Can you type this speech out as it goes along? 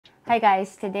Hi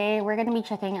guys, today we're going to be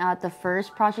checking out the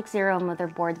first Project Zero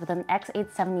motherboard with an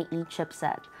x870e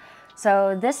chipset.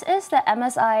 So this is the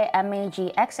MSI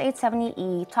MAG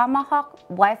x870e Tomahawk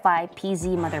Wi-Fi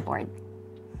PZ motherboard.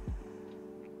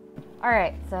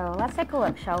 Alright, so let's take a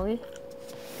look, shall we?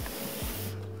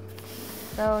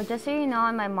 So just so you know,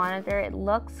 on my monitor it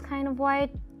looks kind of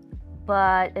white,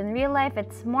 but in real life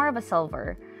it's more of a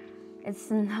silver. It's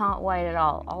not white at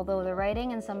all, although the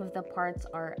writing and some of the parts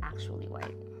are actually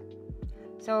white.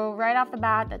 So right off the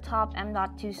bat, the top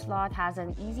M.2 slot has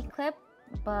an easy clip,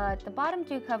 but the bottom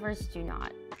two covers do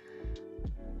not.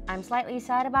 I'm slightly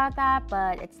sad about that,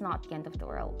 but it's not the end of the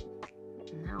world.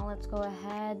 Now let's go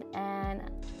ahead and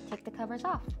take the covers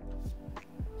off.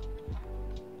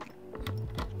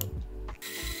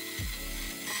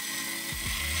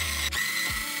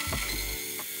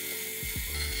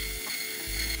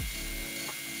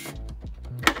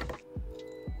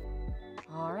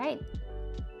 All right.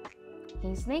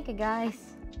 He's naked, guys.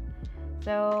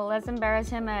 So let's embarrass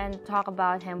him and talk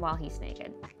about him while he's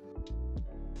naked.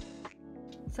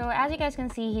 So as you guys can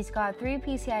see, he's got 3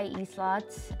 PCIe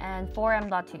slots and 4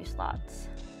 M.2 slots.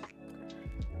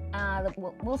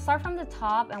 We'll start from the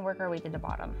top and work our way to the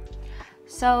bottom.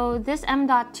 So this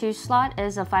M.2 slot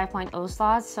is a 5.0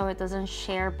 slot, so it doesn't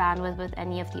share bandwidth with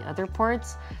any of the other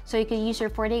ports. So you can use your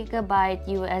 40GB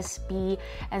USB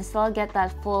and still get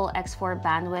that full X4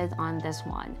 bandwidth on this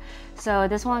one. So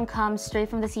this one comes straight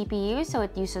from the CPU, so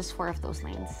it uses 4 of those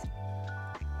lanes.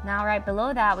 Now right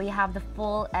below that, we have the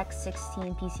full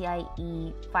X16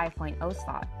 PCIe 5.0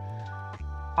 slot.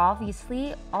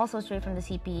 Obviously, also straight from the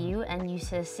CPU and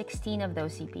uses 16 of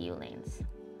those CPU lanes.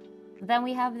 Then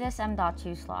we have this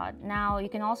M.2 slot. Now you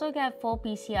can also get full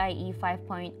PCIe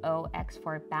 5.0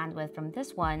 X4 bandwidth from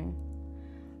this one,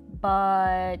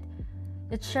 but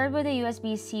it's shared with a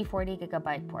USB-C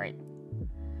 40GB port.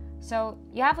 So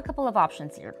you have a couple of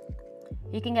options here.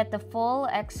 You can get the full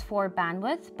X4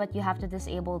 bandwidth, but you have to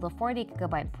disable the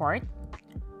 40GB port.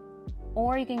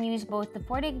 Or you can use both the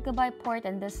 40GB port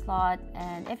and this slot,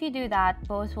 and if you do that,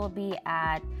 both will be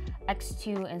at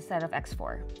X2 instead of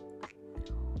X4.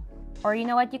 Or you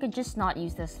know what, you could just not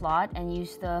use this slot and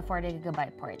use the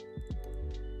 40GB port.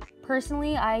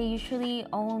 Personally, I usually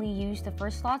only use the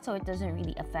first slot, so it doesn't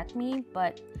really affect me,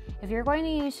 but if you're going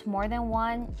to use more than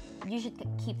one, you should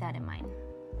keep that in mind.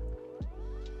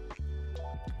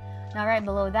 Now right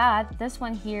below that, this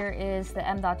one here is the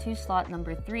M.2 slot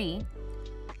number 3.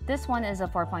 This one is a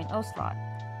 4.0 slot.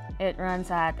 It runs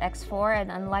at X4,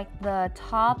 and unlike the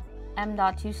top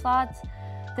M.2 slots,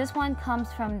 this one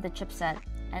comes from the chipset.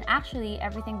 And actually,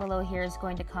 everything below here is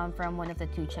going to come from one of the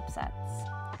 2 chipsets.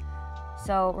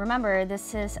 So remember,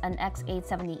 this is an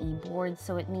x870e board,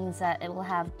 so it means that it will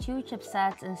have 2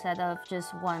 chipsets instead of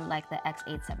just one like the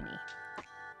x870.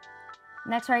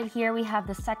 Next right here, we have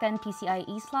the second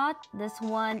PCIe slot. This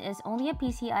one is only a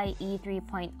PCIe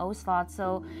 3.0 slot,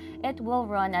 so it will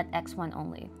run at X1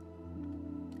 only.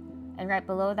 And right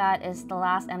below that is the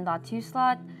last M.2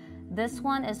 slot. This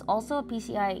one is also a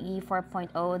PCIe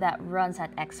 4.0 that runs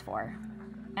at X4.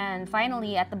 And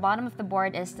finally, at the bottom of the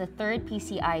board is the third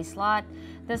PCI slot.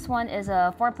 This one is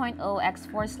a 4.0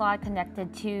 X4 slot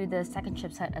connected to the second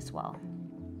chipset as well.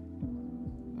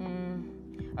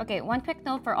 Okay, one quick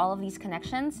note for all of these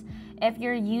connections. If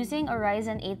you're using a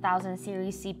Ryzen 8000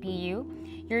 series CPU,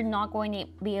 you're not going to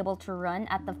be able to run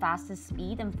at the fastest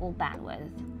speed and full bandwidth.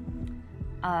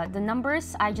 The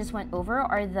numbers I just went over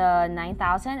are the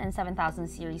 9000 and 7000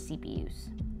 series CPUs.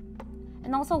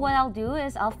 And also what I'll do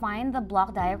is I'll find the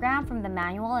block diagram from the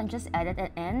manual and just edit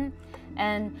it in.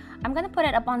 And I'm gonna put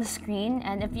it up on the screen,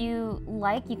 and if you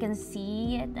like, you can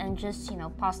see it and just,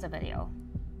 pause the video.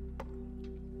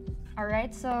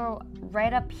 Alright, so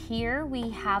right up here we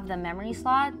have the memory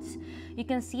slots. You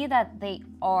can see that they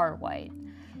are white.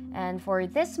 And for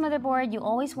this motherboard, you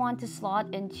always want to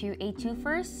slot into A2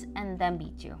 first and then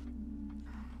B2.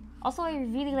 Also, I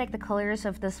really like the colors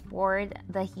of this board,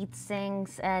 the heat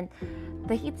sinks, and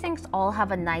the heat sinks all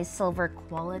have a nice silver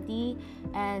quality.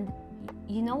 And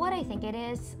you know what I think it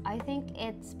is? I think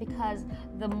it's because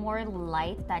the more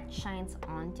light that shines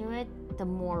onto it, the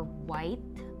more white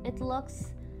it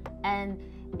looks. And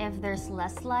if there's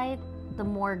less light, the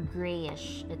more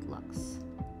grayish it looks.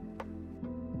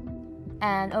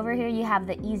 And over here you have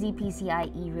the easy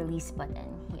PCIe release button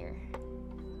here.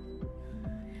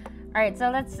 Alright, so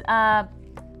let's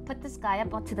put this guy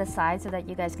up to the side so that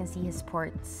you guys can see his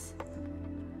ports.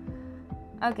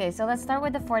 Okay, so let's start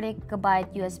with the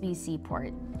 40GB USB-C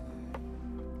port.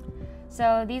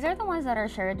 So these are the ones that are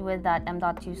shared with that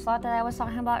M.2 slot that I was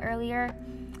talking about earlier.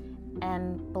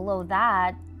 And below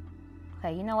that,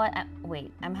 Okay, you know what?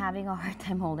 Wait, I'm having a hard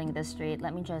time holding this straight.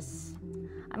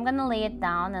 I'm gonna lay it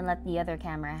down and let the other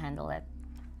camera handle it.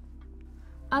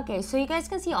 Okay, so you guys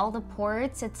can see all the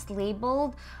ports. It's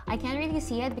labeled. I can't really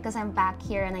see it because I'm back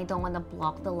here and I don't want to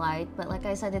block the light. But like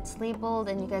I said, it's labeled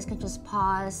and you guys can just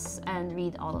pause and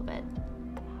read all of it.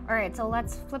 All right, so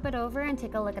let's flip it over and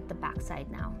take a look at the back side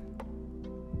now.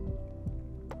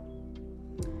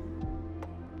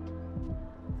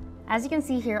 As you can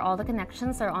see here, all the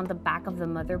connections are on the back of the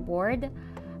motherboard.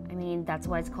 I mean, that's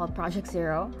why it's called Project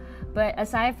Zero. But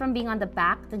aside from being on the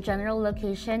back, the general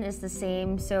location is the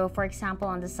same. So for example,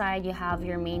 on the side, you have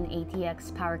your main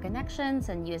ATX power connections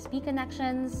and USB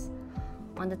connections.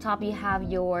 On the top, you have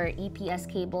your EPS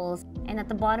cables. And at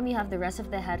the bottom, you have the rest of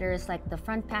the headers like the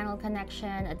front panel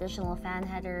connection, additional fan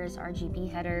headers, RGB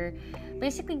header.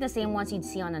 Basically the same ones you'd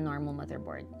see on a normal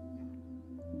motherboard.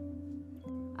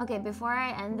 Okay, before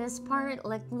I end this part,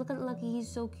 like look at Lucky, he's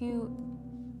so cute.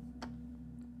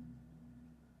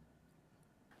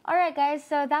 Alright guys,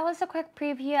 so that was a quick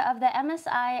preview of the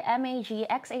MSI MAG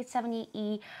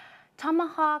x870e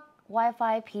Tomahawk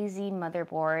Wi-Fi PZ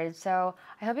motherboard. So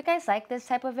I hope you guys like this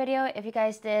type of video. If you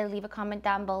guys did, leave a comment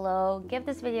down below, give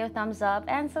this video a thumbs up,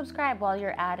 and subscribe while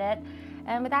you're at it.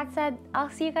 And with that said, I'll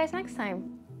see you guys next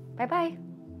time. Bye bye!